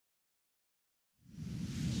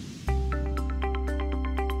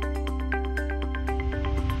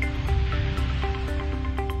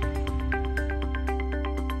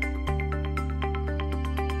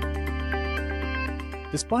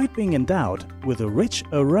Despite being endowed with a rich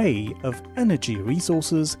array of energy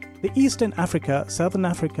resources, the Eastern Africa, Southern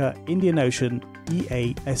Africa, Indian Ocean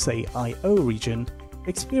ESAIO region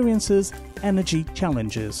experiences energy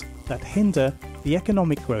challenges that hinder the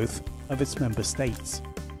economic growth of its member states.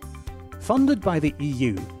 Funded by the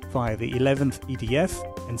EU via the 11th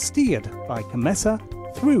EDF and steered by COMESA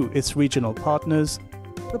through its regional partners,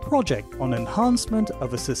 the project on enhancement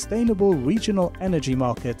of a sustainable regional energy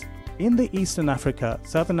market in the Eastern Africa,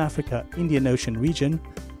 Southern Africa, Indian Ocean region,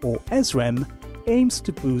 or ESREM, aims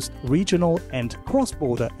to boost regional and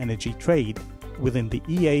cross-border energy trade within the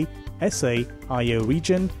ESAIO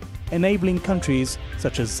region, enabling countries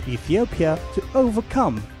such as Ethiopia to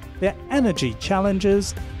overcome their energy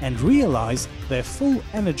challenges and realize their full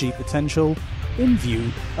energy potential in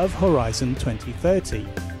view of Horizon 2030.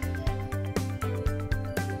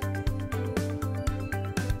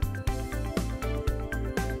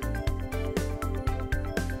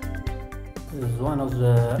 One of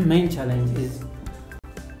the main challenges is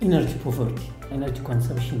energy poverty. Energy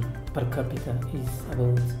consumption per capita is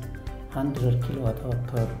about 100 kilowatt hour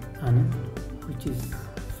per annum, which is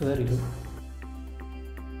very low.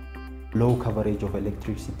 Low coverage of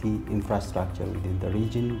electricity infrastructure within the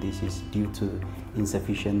region. This is due to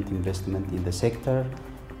insufficient investment in the sector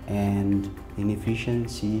and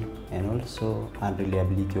inefficiency and also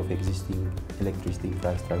unreliability of existing electricity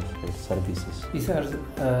infrastructure services. These are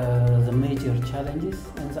the major challenges,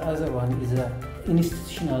 and the other one is the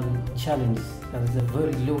institutional challenges. There is a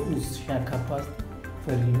very low institutional capacity,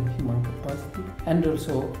 very low human capacity, and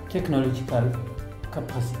also technological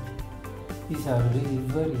capacity. These are really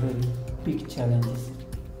very, very big challenges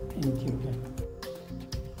in Ethiopia.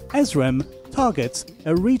 ESREM targets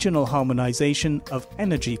a regional harmonization of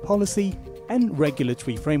energy policy and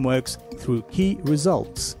regulatory frameworks through key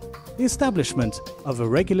results: the establishment of a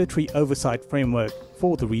regulatory oversight framework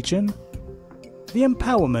for the region, the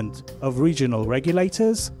empowerment of regional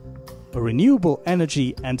regulators, a renewable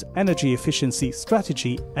energy and energy efficiency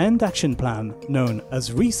strategy and action plan known as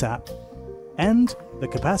RESAP, and the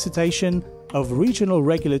capacitation of regional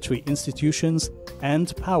regulatory institutions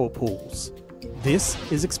and power pools. This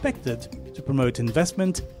is expected to promote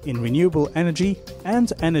investment in renewable energy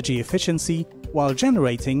and energy efficiency while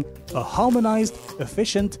generating a harmonized,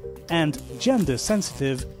 efficient, and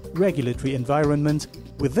gender-sensitive regulatory environment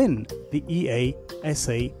within the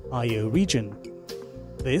ESAIO region.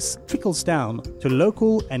 This trickles down to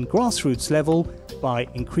local and grassroots level by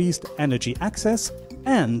increased energy access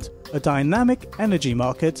and a dynamic energy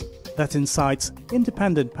market that incites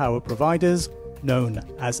independent power providers, known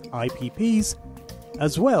as IPPs,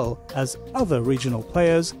 as well as other regional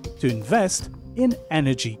players to invest in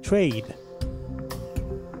energy trade.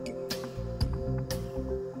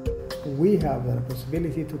 We have the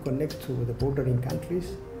possibility to connect to the bordering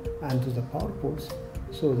countries and to the power pools,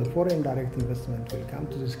 so the foreign direct investment will come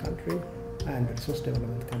to this country and resource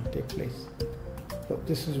development can take place. So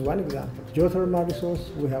this is one example. Geothermal resource,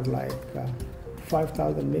 we have like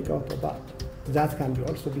 5,000 megawatt of that. That can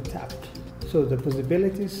also be tapped. So the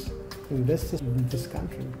possibilities invested in this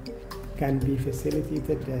country can be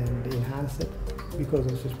facilitated and enhanced because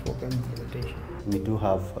of this program implementation. We do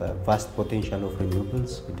have a vast potential of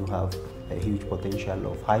renewables. We do have a huge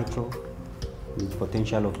potential of hydro, huge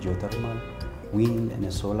potential of geothermal, wind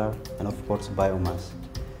and solar, and of course biomass.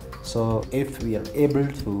 So if we are able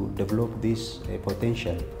to develop this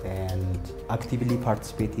potential and actively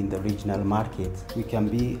participate in the regional market, we can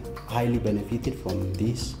be highly benefited from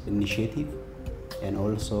this initiative and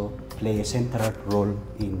also play a central role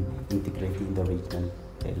in integrating the regional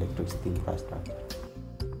electricity infrastructure.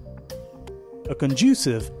 A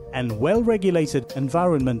conducive and well-regulated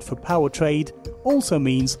environment for power trade also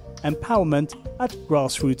means empowerment at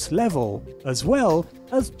grassroots level, as well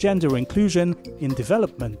as gender inclusion in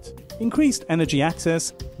development. Increased energy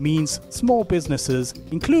access means small businesses,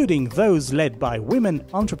 including those led by women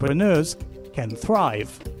entrepreneurs, can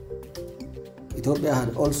thrive. Ethiopia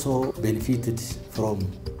had also benefited from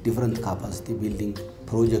different capacity building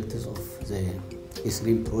projects of the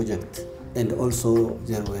ESREM project, and also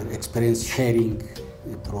there were experience sharing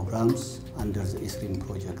programs under the ESREM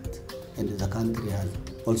project. And the country has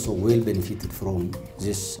also well benefited from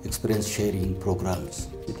this experience sharing programs.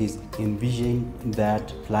 It is envisioned that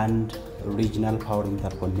planned regional power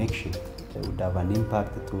interconnection would have an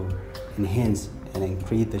impact to enhance and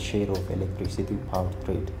increase the share of electricity power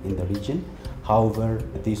trade in the region. However,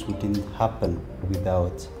 this wouldn't happen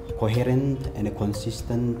without coherent and a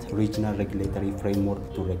consistent regional regulatory framework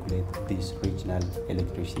to regulate this regional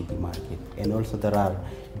electricity market. And also there are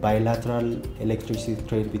bilateral electricity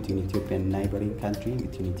trade between Ethiopia and neighboring countries,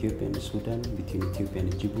 between Ethiopia and Sudan, between Ethiopia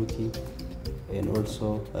and Djibouti, and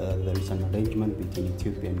also there is an arrangement between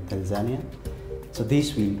Ethiopia and Tanzania. So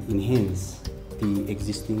this will enhance the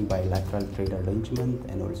existing bilateral trade arrangement,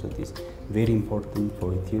 and also it is very important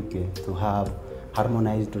for Ethiopia to have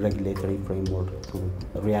harmonized regulatory framework to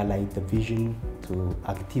realize the vision to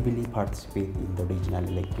actively participate in the regional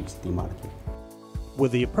electricity market.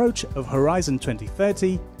 With the approach of Horizon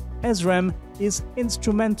 2030, ESREM is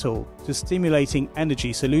instrumental to stimulating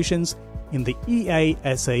energy solutions in the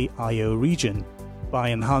EASAIO region by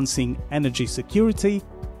enhancing energy security,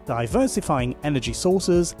 diversifying energy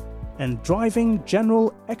sources, and driving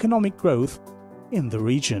general economic growth in the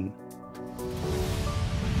region.